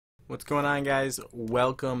What's going on, guys?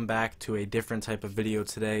 Welcome back to a different type of video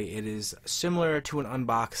today. It is similar to an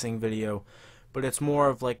unboxing video, but it's more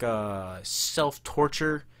of like a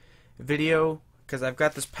self-torture video because I've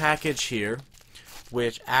got this package here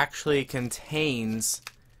which actually contains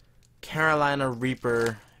Carolina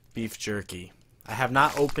Reaper beef jerky. I have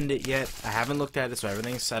not opened it yet. I haven't looked at it, so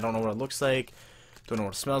I don't know what it looks like, don't know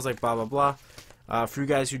what it smells like, blah blah blah. For you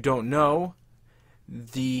guys who don't know,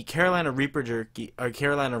 the Carolina Reaper jerky, or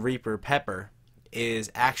Carolina Reaper pepper, is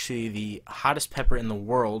actually the hottest pepper in the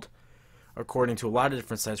world, according to a lot of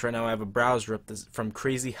different sites. Right now I have a browser up from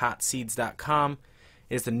crazyhotseeds.com.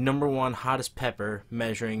 It is the #1 hottest pepper,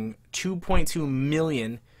 measuring 2.2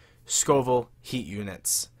 million Scoville heat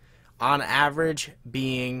units, on average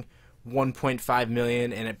being 1.5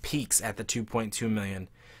 million, and it peaks at the 2.2 million.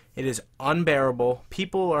 It is unbearable.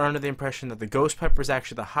 People are under the impression that the ghost pepper is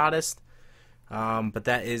actually the hottest. But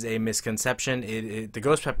that is a misconception. The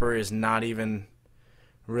ghost pepper is not even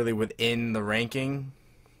really within the ranking.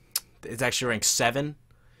 It's actually ranked 7.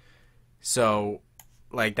 So,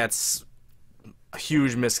 like, that's a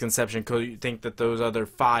huge misconception because you think that those other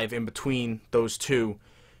 5 in between those two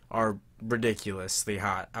are ridiculously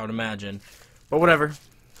hot, I would imagine. But whatever.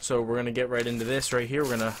 So we're going to get right into this right here.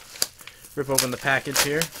 We're going to rip open the package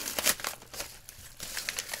here.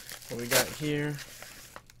 What we got here?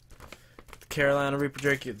 Carolina Reaper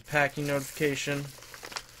jerky, the packing notification.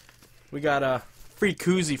 We got a free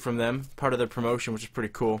koozie from them, part of their promotion, which is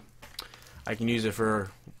pretty cool. I can use it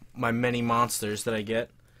for my many monsters that I get.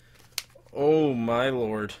 Oh my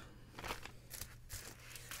lord.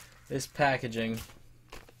 This packaging.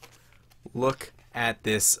 Look at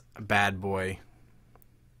this bad boy.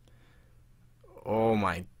 Oh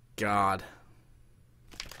my god.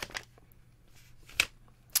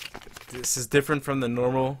 This is different from the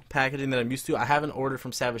normal packaging that I'm used to. I haven't ordered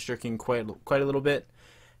from Savage Jerky in quite a little bit.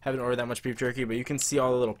 Haven't ordered that much beef jerky, but you can see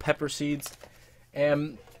all the little pepper seeds.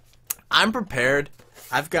 And I'm prepared.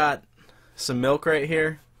 I've got some milk right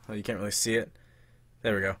here. Oh, you can't really see it.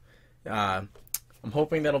 There we go. I'm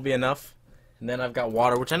hoping that'll be enough. And then I've got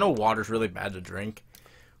water, which I know water's really bad to drink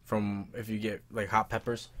from if you get like hot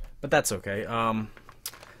peppers, but that's okay.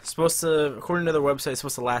 Supposed to, according to their website, it's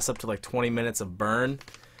supposed to last up to like 20 minutes of burn.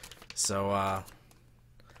 So,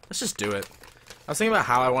 let's just do it. I was thinking about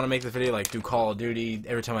how I want to make the video, like, do Call of Duty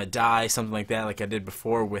every time I die, something like that, like I did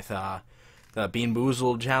before with, the Bean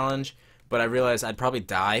Boozled challenge, but I realized I'd probably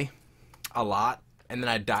die a lot, and then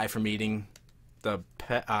I'd die from eating the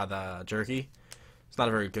jerky. It's not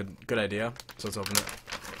a very good idea, so let's open it.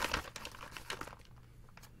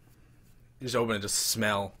 You just open it, just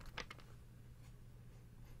smell.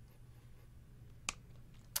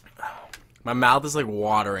 My mouth is like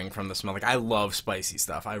watering from the smell. Like, I love spicy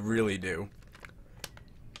stuff. I really do.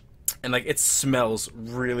 And like, it smells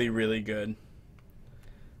really, really good.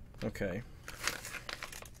 Okay.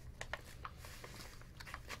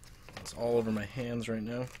 It's all over my hands right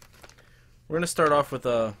now. We're gonna start off with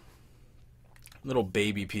a little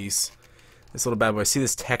baby piece. This little bad boy. See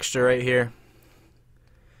this texture right here?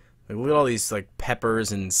 Like, look at all these like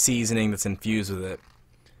peppers and seasoning that's infused with it.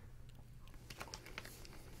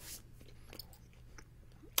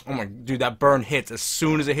 Oh my, dude, that burn hits as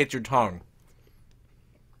soon as it hits your tongue.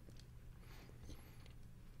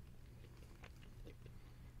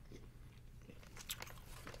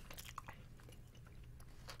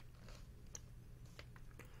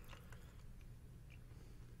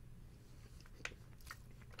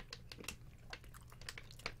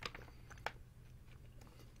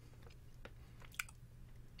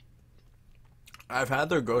 I've had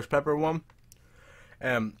their ghost pepper one,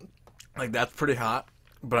 and like, that's pretty hot.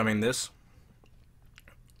 But I mean, this.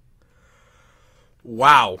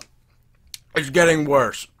 Wow. It's getting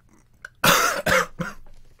worse.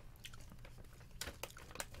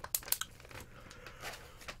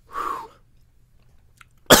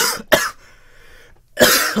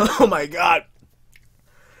 Oh my god.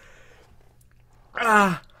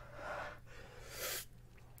 I'm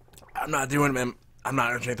not doing it, man. I'm not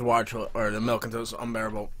gonna drink the water or the milk until it's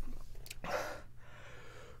unbearable.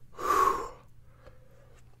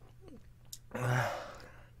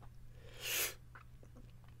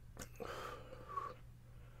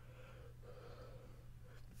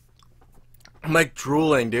 I'm like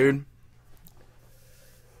drooling, dude.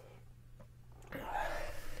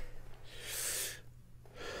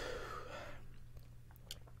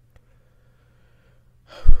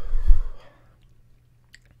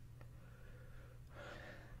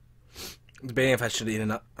 Debating if I should eat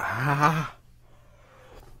enough. I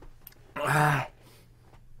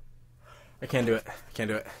can't do it. I can't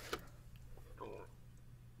do it.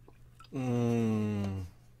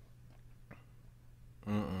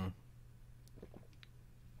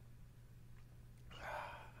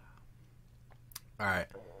 Alright.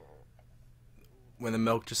 When the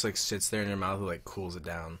milk just like sits there in your mouth, it like cools it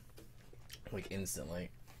down. Like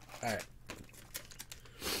instantly. Alright.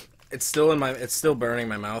 It's still burning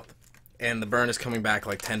my mouth. And the burn is coming back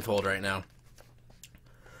like tenfold right now.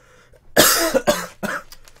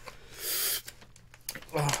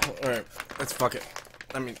 Alright, let's fuck it.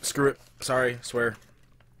 I mean, screw it. Sorry, swear.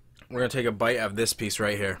 We're gonna take a bite of this piece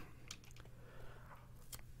right here.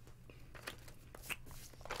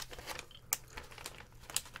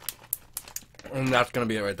 And that's gonna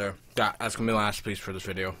be it right there. That's gonna be the last piece for this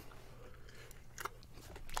video.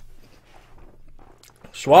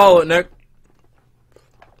 Swallow it, Nick.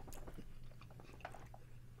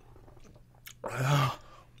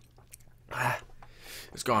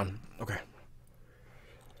 It's gone. Okay.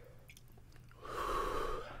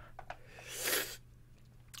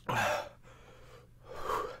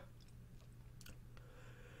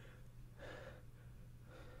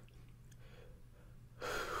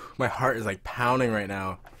 My heart is like pounding right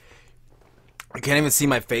now. I can't even see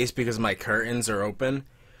my face because my curtains are open,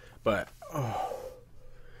 but oh.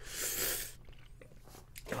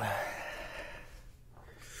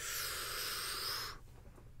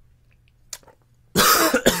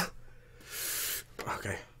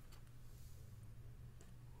 Okay.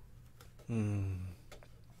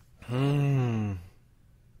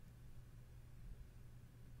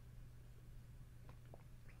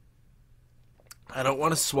 I don't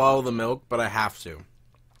want to swallow the milk, but I have to.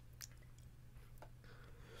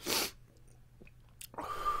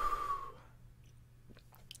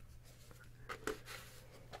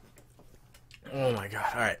 Oh my god.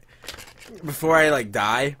 Alright. Before I like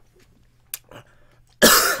die,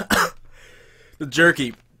 the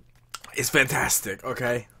jerky is fantastic,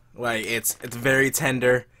 okay? Like it's very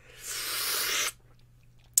tender,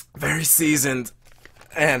 very seasoned,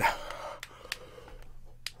 and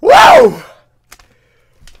whoa!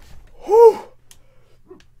 Whew.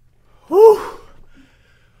 Whew.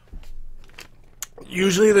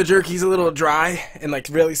 Usually the jerky's a little dry and like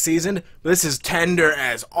really seasoned, but this is tender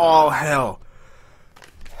as all hell.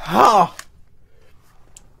 Oh,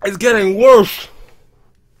 it's getting worse.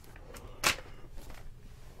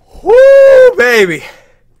 Whoo, baby.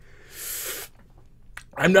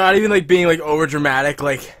 I'm not even like being like over dramatic.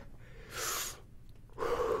 Like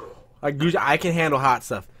I can handle hot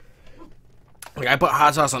stuff. Like I put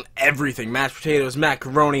hot sauce on everything: mashed potatoes,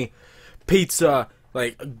 macaroni, pizza,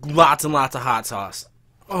 like lots and lots of hot sauce.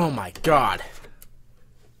 Oh my god.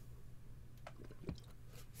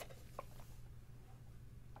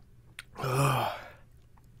 Oh.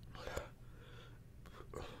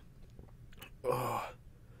 Oh.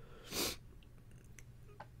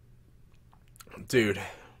 Dude.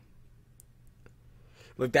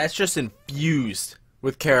 Look, that's just infused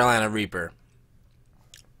with Carolina Reaper.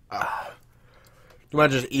 You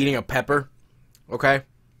mind just eating a pepper? Okay?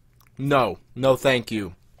 No. No, thank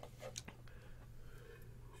you.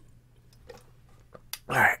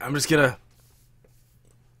 Alright, I'm just gonna...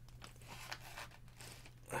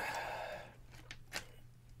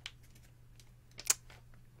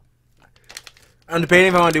 I'm debating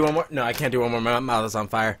if I want to do one more. No, I can't do one more. My mouth is on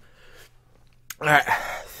fire. Alright.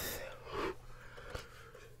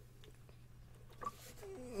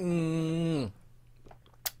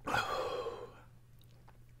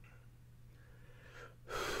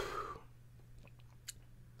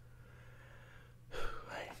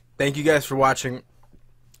 Thank you guys for watching.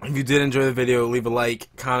 If you did enjoy the video, leave a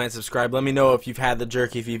like, comment, subscribe. Let me know if you've had the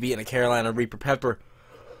jerky, if you've eaten a Carolina Reaper pepper.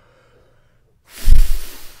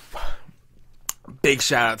 Big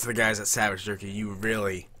shout out to the guys at Savage Jerky. You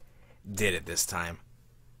really did it this time.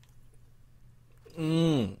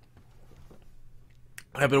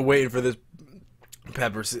 I've been waiting for this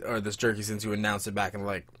pepper or this jerky since you announced it back in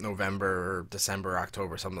like November or December,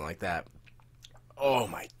 October, something like that. Oh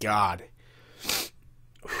my god.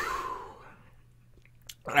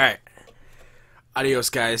 Alright.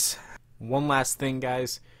 Adios, guys. One last thing,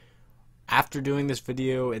 guys. After doing this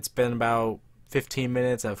video, it's been about 15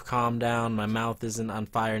 minutes. I've calmed down. My mouth isn't on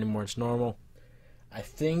fire anymore. It's normal. I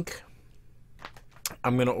think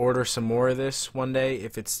I'm going to order some more of this one day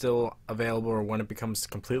if it's still available or when it becomes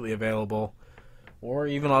completely available. Or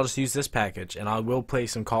even I'll just use this package and I will play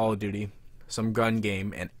some Call of Duty, some gun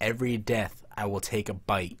game, and every death I will take a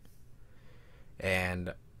bite.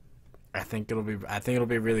 And I think it'll be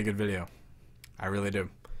a really good video. I really do.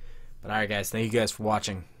 But alright guys, thank you guys for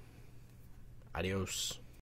watching. Adios.